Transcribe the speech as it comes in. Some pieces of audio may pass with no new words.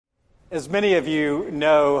As many of you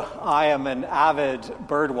know, I am an avid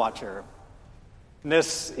bird watcher. And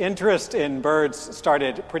this interest in birds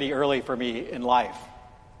started pretty early for me in life.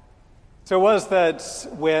 So it was that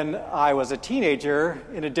when I was a teenager,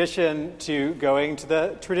 in addition to going to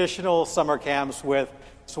the traditional summer camps with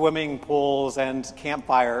swimming pools and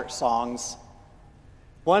campfire songs,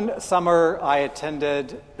 one summer I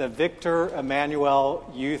attended the Victor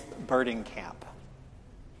Emmanuel Youth Birding Camp.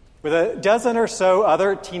 With a dozen or so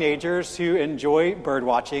other teenagers who enjoy bird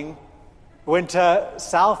watching, went to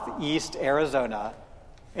southeast Arizona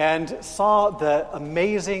and saw the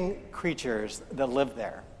amazing creatures that lived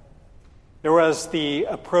there. There was the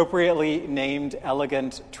appropriately named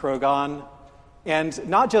elegant trogon, and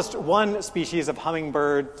not just one species of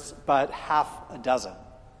hummingbirds, but half a dozen.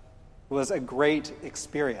 It was a great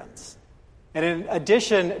experience. And in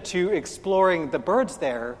addition to exploring the birds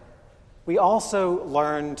there, we also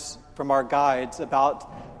learned from our guides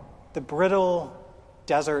about the brittle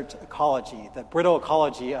desert ecology, the brittle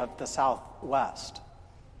ecology of the Southwest.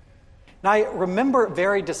 And I remember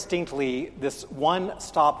very distinctly this one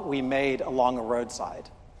stop we made along a roadside.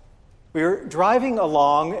 We were driving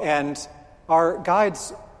along, and our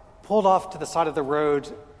guides pulled off to the side of the road,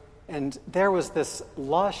 and there was this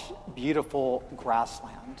lush, beautiful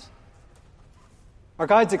grassland. Our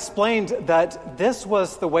guides explained that this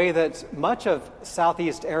was the way that much of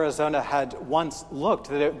southeast Arizona had once looked,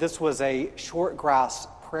 that this was a short grass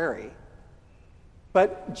prairie.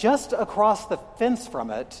 But just across the fence from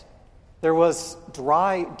it, there was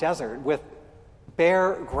dry desert with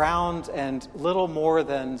bare ground and little more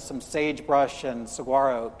than some sagebrush and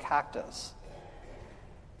saguaro cactus.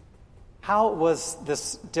 How was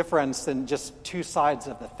this difference in just two sides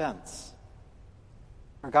of the fence?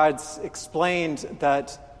 Our guides explained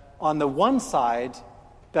that on the one side,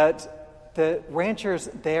 that the ranchers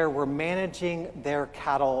there were managing their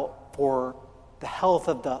cattle for the health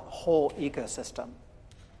of the whole ecosystem.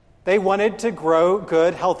 They wanted to grow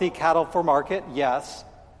good, healthy cattle for market, yes,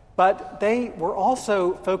 but they were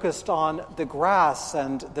also focused on the grass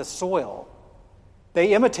and the soil.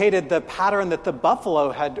 They imitated the pattern that the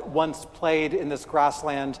buffalo had once played in this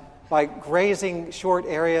grassland by grazing short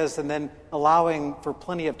areas and then allowing for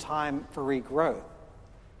plenty of time for regrowth.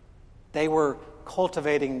 They were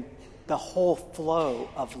cultivating the whole flow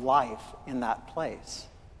of life in that place.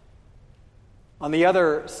 On the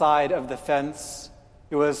other side of the fence,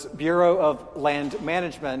 it was Bureau of Land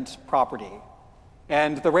Management property,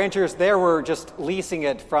 and the ranchers there were just leasing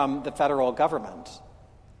it from the federal government.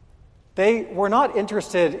 They were not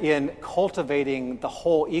interested in cultivating the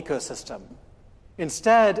whole ecosystem.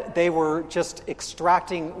 Instead, they were just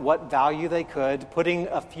extracting what value they could, putting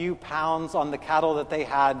a few pounds on the cattle that they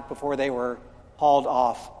had before they were hauled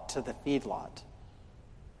off to the feedlot.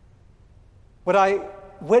 What I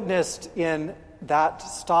witnessed in that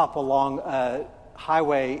stop along a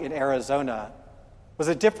highway in Arizona was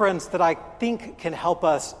a difference that I think can help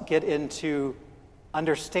us get into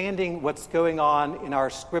understanding what's going on in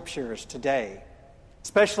our scriptures today,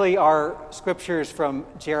 especially our scriptures from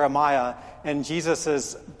Jeremiah and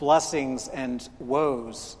Jesus' blessings and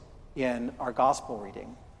woes in our gospel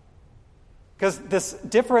reading. Because this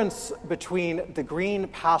difference between the green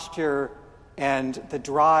pasture and the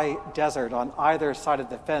dry desert on either side of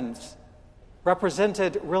the fence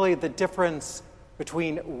represented really the difference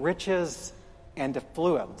between riches and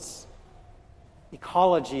affluence,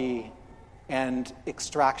 ecology and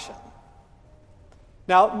extraction.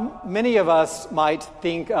 Now, many of us might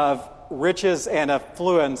think of riches and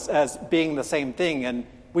affluence as being the same thing, and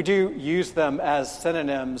we do use them as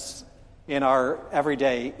synonyms in our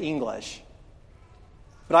everyday English.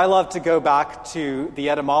 But I love to go back to the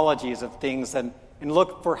etymologies of things and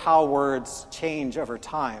look for how words change over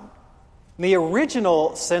time. The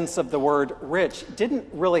original sense of the word rich didn't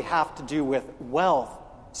really have to do with wealth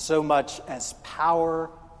so much as power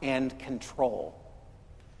and control.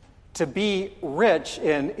 To be rich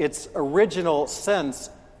in its original sense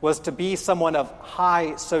was to be someone of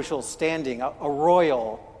high social standing, a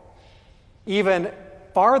royal. Even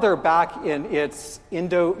farther back in its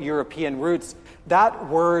Indo-European roots, that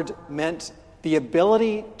word meant the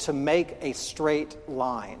ability to make a straight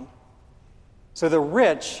line. So the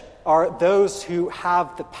rich are those who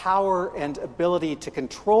have the power and ability to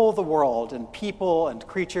control the world and people and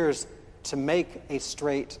creatures to make a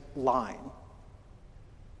straight line.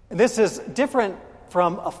 And this is different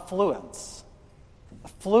from affluence.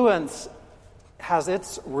 Affluence has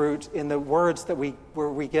its root in the words where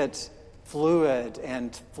we get fluid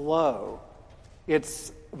and flow.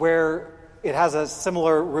 It's where it has a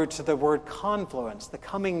similar root to the word confluence, the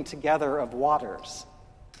coming together of waters.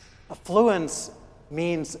 Affluence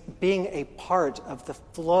means being a part of the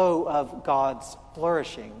flow of God's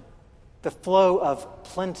flourishing, the flow of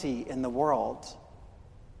plenty in the world.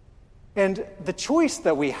 And the choice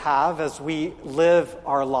that we have as we live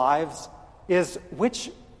our lives is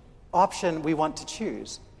which option we want to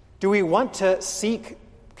choose. Do we want to seek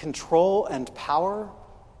control and power,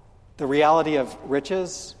 the reality of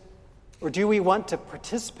riches, or do we want to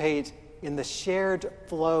participate in the shared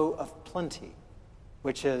flow of plenty,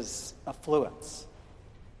 which is affluence?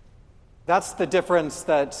 That's the difference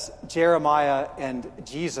that Jeremiah and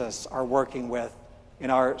Jesus are working with in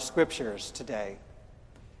our scriptures today.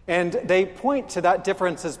 And they point to that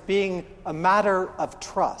difference as being a matter of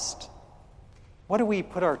trust. What do we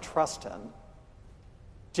put our trust in?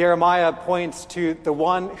 Jeremiah points to the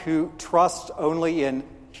one who trusts only in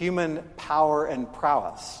human power and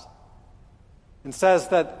prowess, and says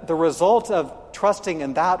that the result of trusting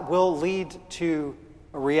in that will lead to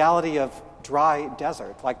a reality of dry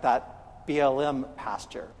desert, like that BLM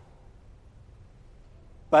pasture.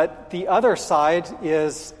 But the other side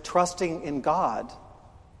is trusting in God.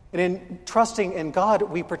 And in trusting in God,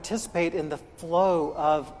 we participate in the flow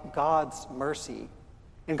of God's mercy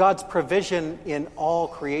and God's provision in all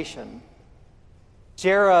creation.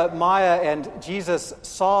 Jeremiah and Jesus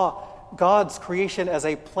saw God's creation as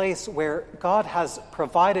a place where God has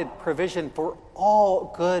provided provision for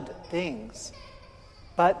all good things.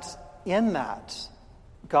 But in that,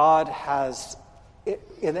 God has,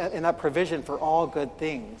 in that provision for all good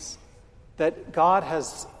things, that God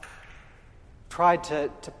has tried to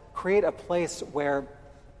create a place where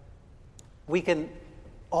we can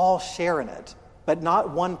all share in it, but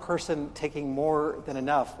not one person taking more than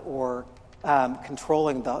enough or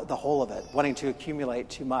controlling the whole of it, wanting to accumulate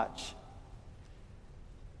too much.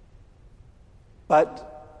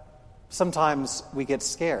 But sometimes we get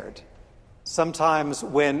scared. Sometimes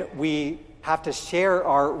when we have to share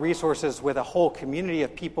our resources with a whole community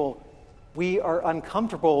of people, we are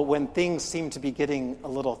uncomfortable when things seem to be getting a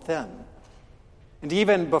little thin. And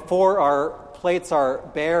even before our plates are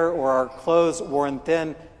bare or our clothes worn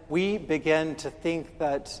thin, we begin to think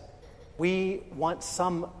that we want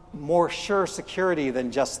some more sure security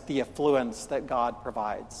than just the affluence that God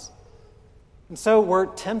provides. And so we're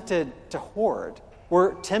tempted to hoard.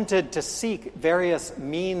 We're tempted to seek various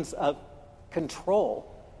means of control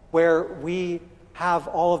where we have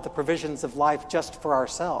all of the provisions of life just for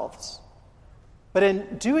ourselves. But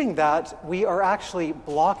in doing that, we are actually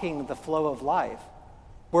blocking the flow of life.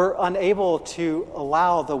 We're unable to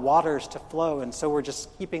allow the waters to flow, and so we're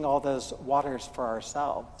just keeping all those waters for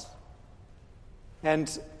ourselves. And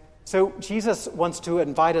so Jesus wants to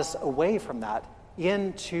invite us away from that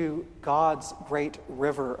into God's great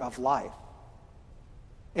river of life.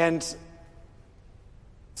 And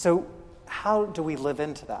so how do we live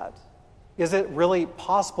into that? Is it really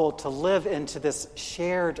possible to live into this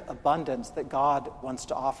shared abundance that God wants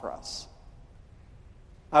to offer us?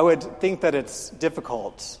 I would think that it's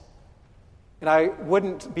difficult, and I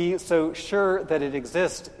wouldn't be so sure that it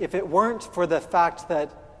exists if it weren't for the fact that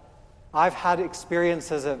I've had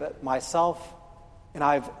experiences of it myself, and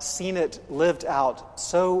I've seen it lived out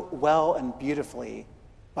so well and beautifully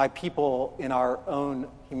by people in our own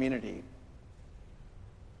community.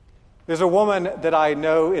 There's a woman that I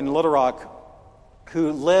know in Little Rock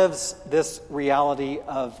who lives this reality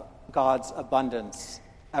of God's abundance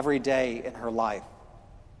every day in her life.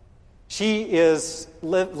 She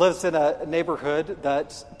lives in a neighborhood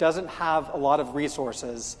that doesn't have a lot of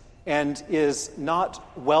resources and is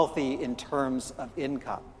not wealthy in terms of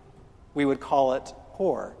income. We would call it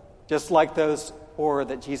poor, just like those poor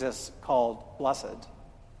that Jesus called blessed.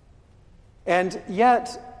 And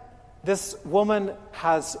yet, this woman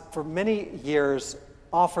has for many years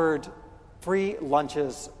offered free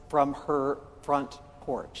lunches from her front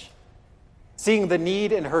porch. Seeing the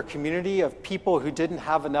need in her community of people who didn't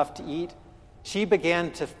have enough to eat, she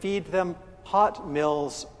began to feed them hot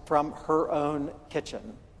meals from her own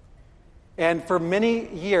kitchen. And for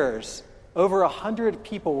many years, over 100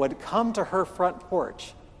 people would come to her front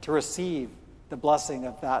porch to receive the blessing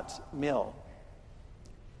of that meal.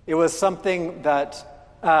 It was something that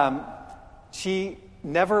she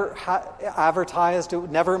never advertised,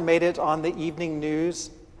 it never made it on the evening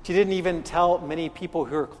news. She didn't even tell many people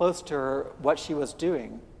who were close to her what she was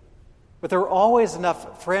doing. But there were always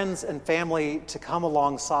enough friends and family to come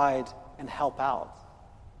alongside and help out.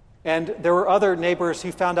 And there were other neighbors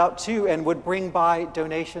who found out too and would bring by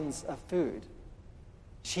donations of food.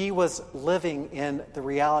 She was living in the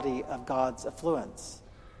reality of God's affluence.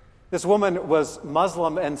 This woman was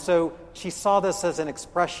Muslim, and so she saw this as an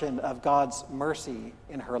expression of God's mercy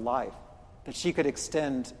in her life that she could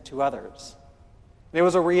extend to others. And it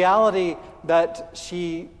was a reality that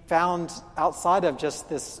she found outside of just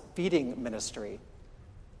this feeding ministry.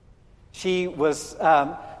 She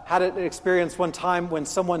had an experience one time when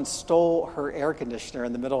someone stole her air conditioner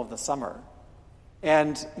in the middle of the summer.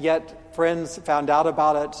 And yet friends found out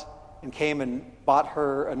about it and came and bought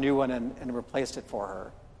her a new one and replaced it for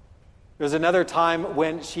her. There was another time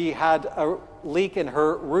when she had a leak in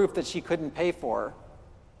her roof that she couldn't pay for.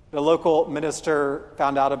 The local minister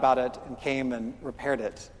found out about it and came and repaired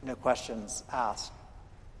it, no questions asked.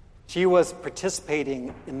 She was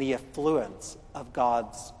participating in the affluence of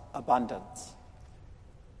God's abundance.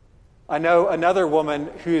 I know another woman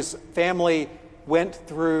whose family went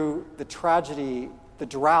through the tragedy, the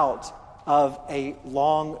drought of a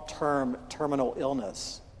long-term terminal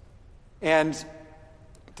illness. And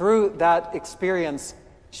through that experience,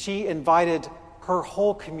 she invited her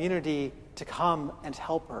whole community to come and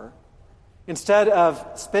help her. Instead of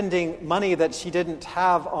spending money that she didn't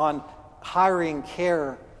have on hiring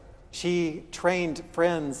care, she trained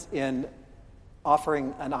friends in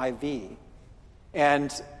offering an IV.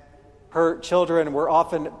 And her children were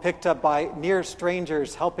often picked up by near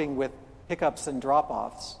strangers helping with pickups and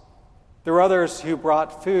drop-offs. There were others who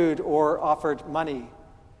brought food or offered money.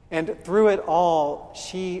 And through it all,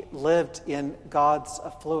 she lived in God's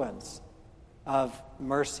affluence of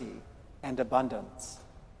mercy and abundance.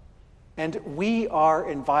 And we are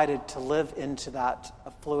invited to live into that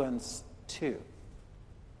affluence too.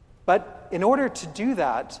 But in order to do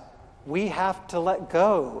that, we have to let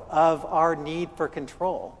go of our need for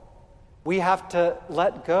control. We have to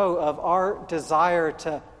let go of our desire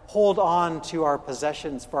to hold on to our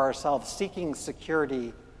possessions for ourselves, seeking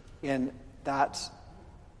security in that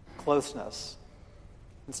closeness.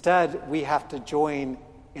 Instead, we have to join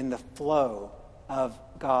in the flow of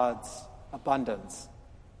God's abundance.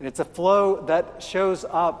 And it's a flow that shows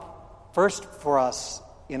up first for us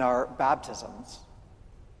in our baptisms.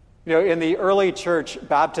 You know, in the early church,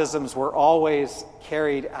 baptisms were always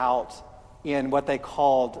carried out in what they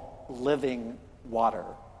called living water.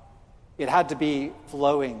 It had to be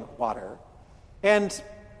flowing water. And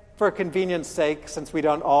for convenience sake, since we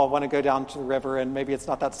don't all want to go down to the river, and maybe it's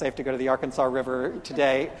not that safe to go to the Arkansas River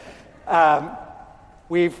today,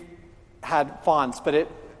 we've had fonts,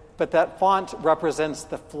 but that font represents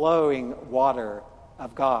the flowing water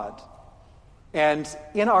of God. And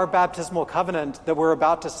in our baptismal covenant that we're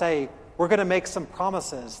about to say, we're going to make some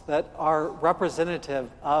promises that are representative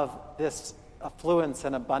of this affluence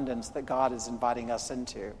and abundance that God is inviting us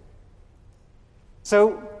into.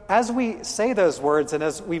 So as we say those words and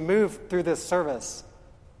as we move through this service,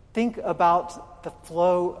 think about the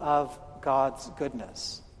flow of God's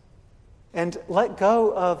goodness. And let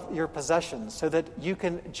go of your possessions so that you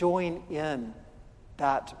can join in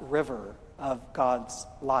that river of God's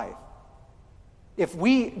life. If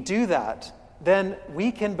we do that, then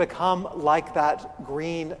we can become like that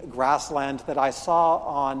green grassland that I saw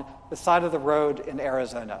on the side of the road in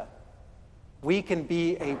Arizona. We can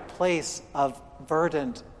be a place of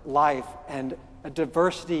verdant life and a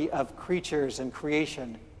diversity of creatures and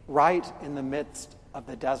creation right in the midst of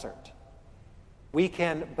the desert. We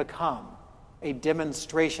can become a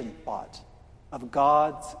demonstration plot of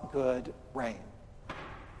God's good reign.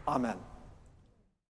 Amen.